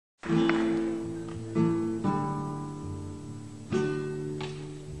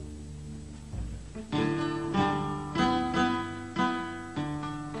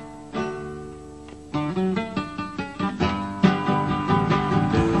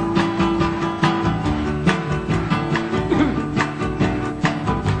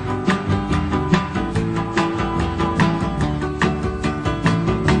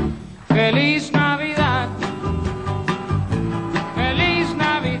Feliz Navidad, feliz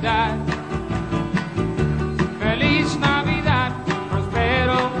Navidad, feliz Navidad,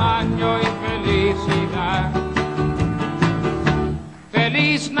 prospero año y felicidad.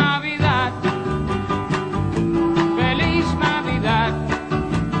 Feliz Navidad, feliz Navidad,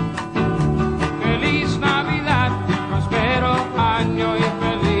 feliz Navidad, prospero año y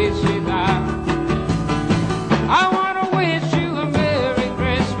felicidad. I wanna wish you a Merry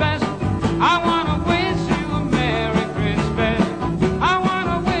Christmas. I wanna wish you a Merry Christmas. I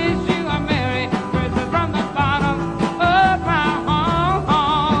wanna wish you a Merry Christmas from the bottom of my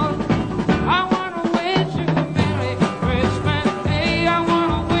heart. I wanna wish you a Merry Christmas. Hey, I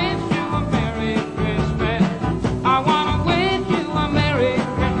wanna wish you a Merry Christmas. I wanna wish you a Merry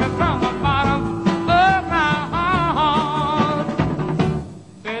Christmas from the bottom of my heart.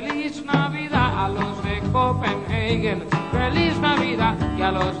 Feliz Navidad a los de Copenhagen, feliz Navidad y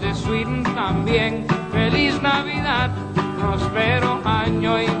a los de Sweden también. Feliz Navidad, prospero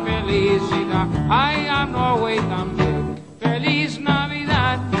año y felicidad. I am Norway también. Feliz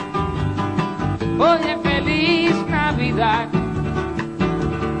Navidad, oye, feliz Navidad.